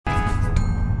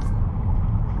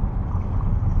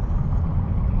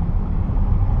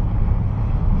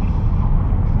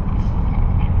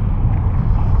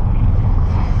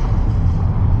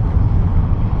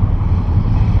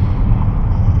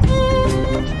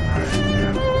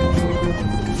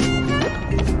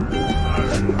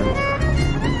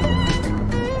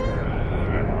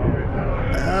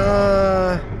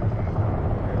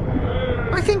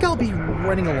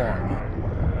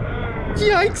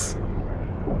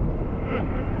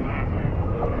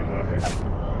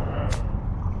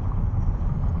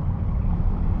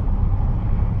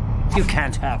You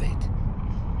can't have it.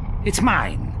 It's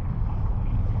mine.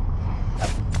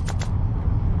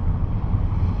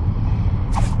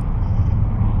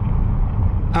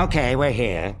 Okay, we're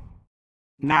here.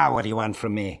 Now what do you want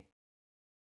from me?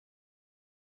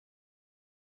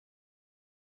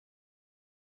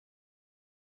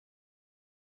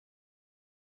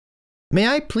 May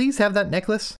I please have that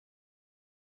necklace?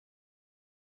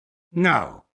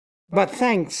 No, but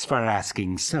thanks for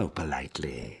asking so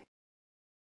politely.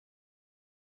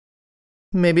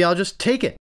 Maybe I'll just take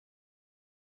it.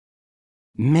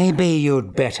 Maybe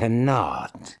you'd better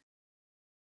not.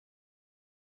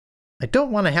 I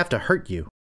don't want to have to hurt you.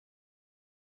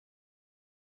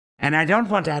 And I don't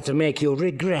want to have to make you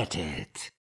regret it.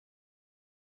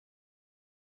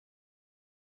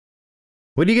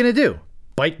 What are you going to do?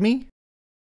 Bite me?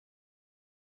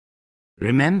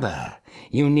 Remember,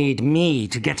 you need me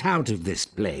to get out of this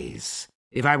place.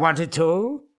 If I wanted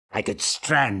to, I could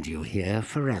strand you here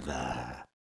forever.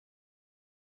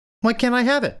 Why can't I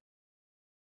have it?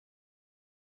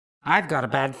 I've got a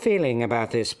bad feeling about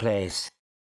this place.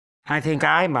 I think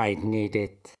I might need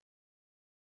it.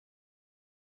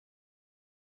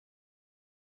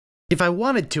 If I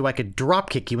wanted to, I could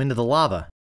dropkick you into the lava.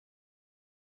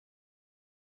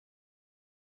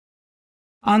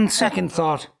 On second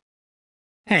thought,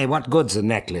 hey, what good's a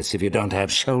necklace if you don't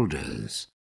have shoulders?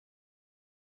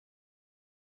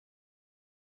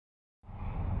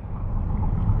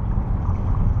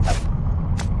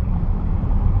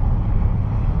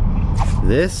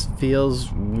 This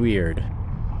feels weird.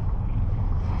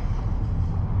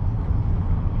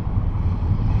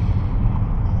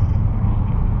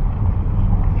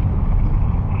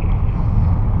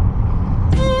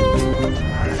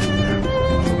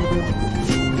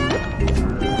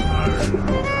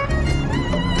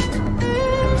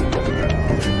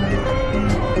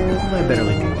 I better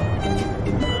leave you alone.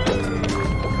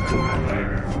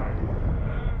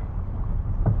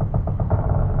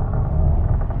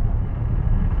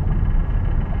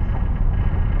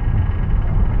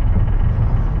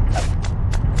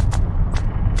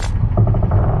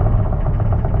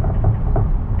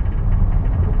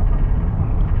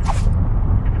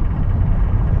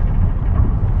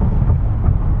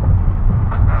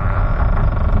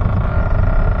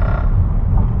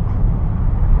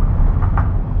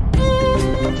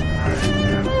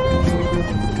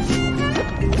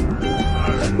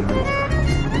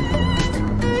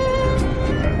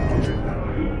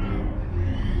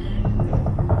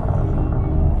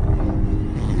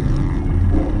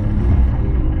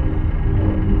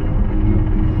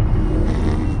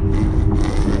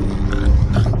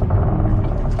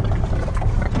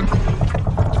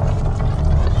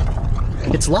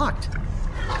 It's locked.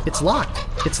 It's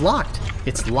locked. It's locked.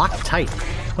 It's locked tight.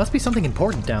 Must be something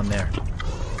important down there.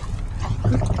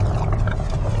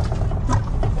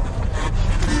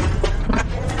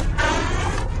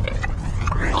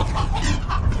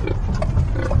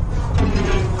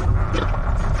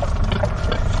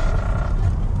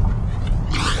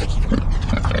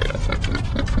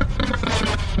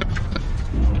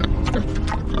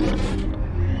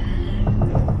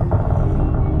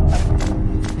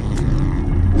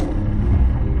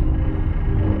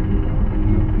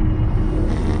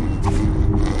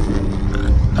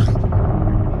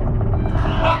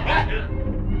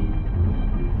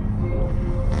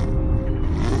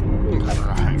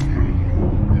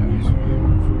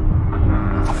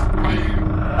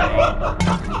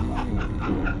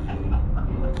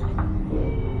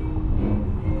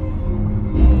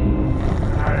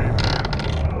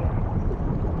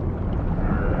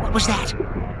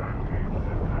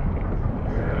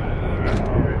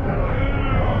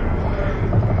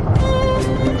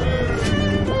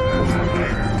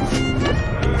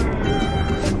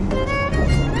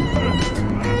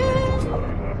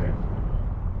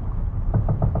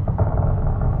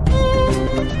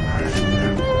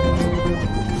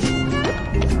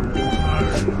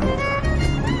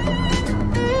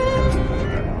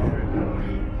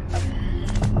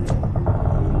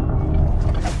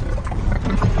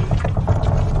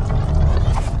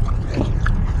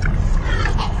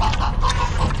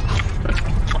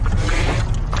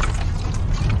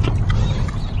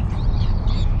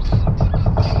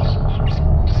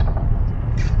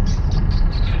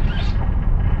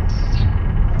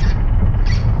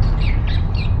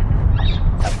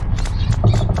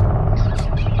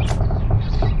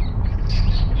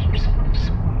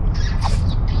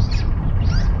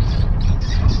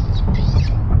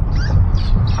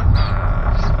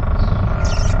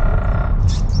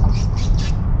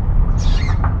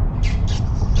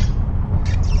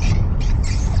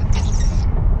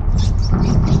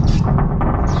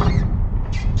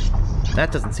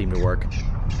 That doesn't seem to work.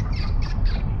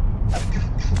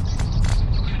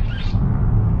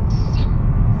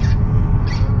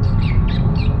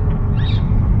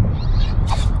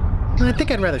 I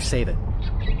think I'd rather save it.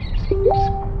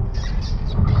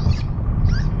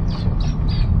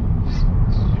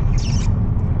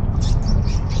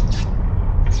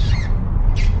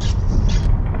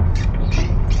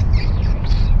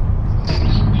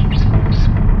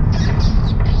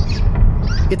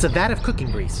 It's a vat of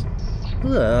cooking grease.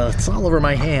 Ugh, it's all over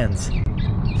my hands.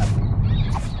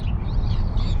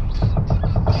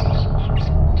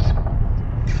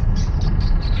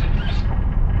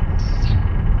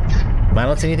 I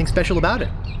don't see anything special about it.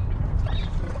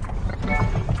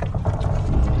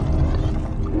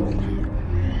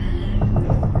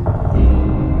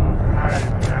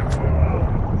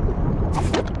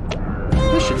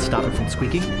 This should stop it from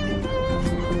squeaking.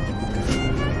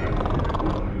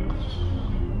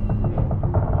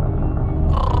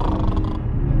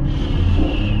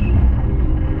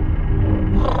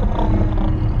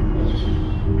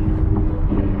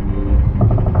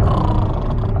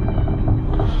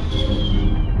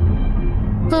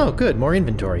 Oh, good, more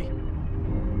inventory.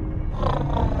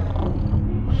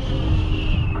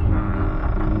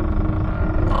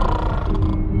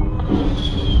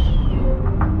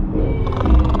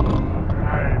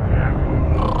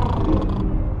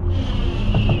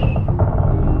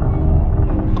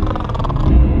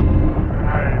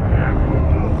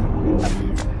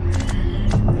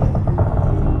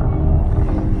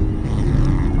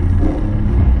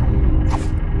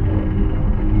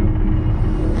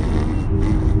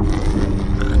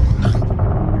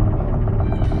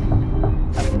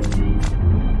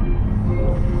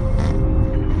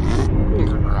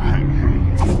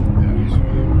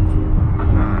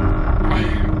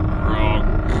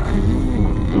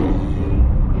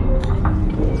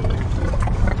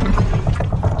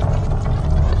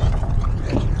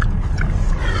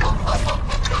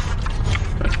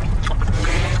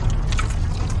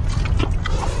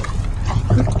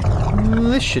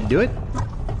 This should do it.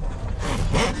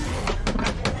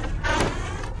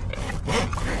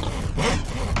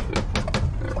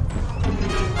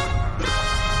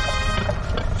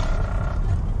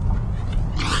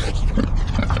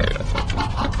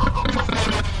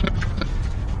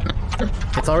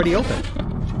 It's already open.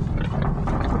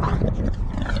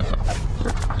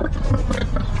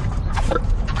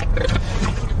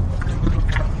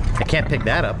 I can't pick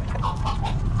that up.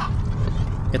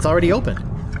 It's already open.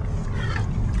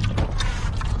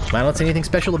 I don't see anything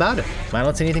special about it. I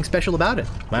don't see anything special about it.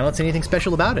 I don't see anything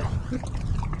special about it.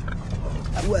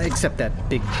 Well, except that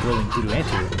big glowing voodoo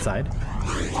anteater inside.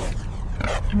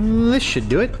 This should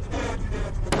do it.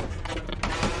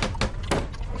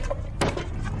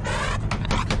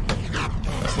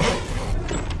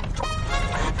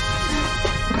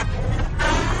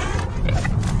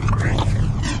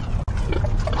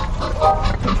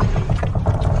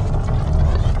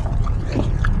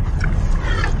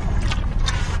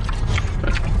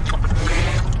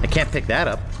 Can't pick that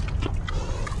up.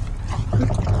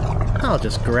 I'll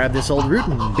just grab this old root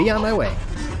and be on my way.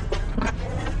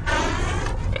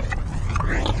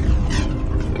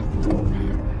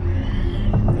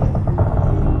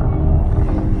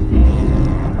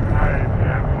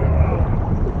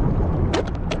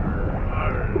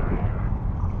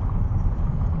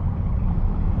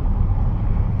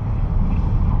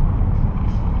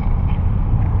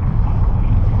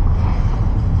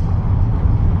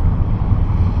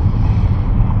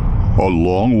 A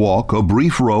long walk, a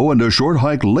brief row, and a short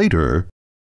hike later.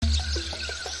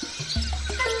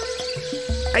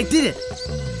 I did it!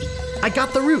 I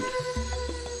got the root!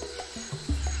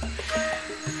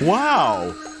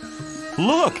 Wow!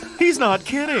 Look, he's not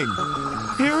kidding!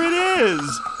 Here it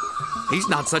is! He's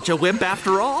not such a wimp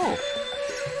after all.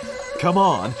 Come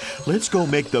on, let's go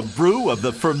make the brew of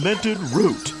the fermented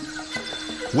root.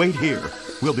 Wait here,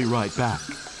 we'll be right back.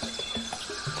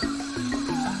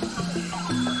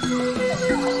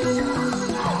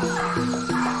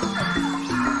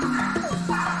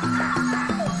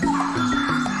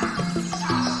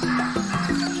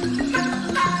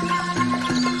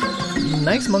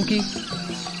 Nice monkey.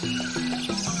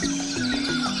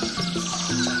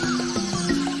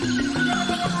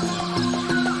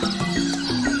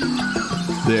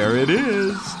 There it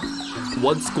is.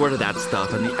 One squirt of that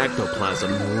stuff and the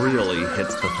ectoplasm really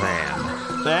hits the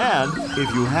fan. And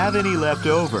if you have any left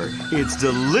over, it's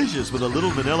delicious with a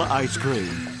little vanilla ice cream.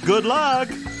 Good luck!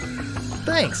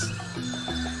 Thanks.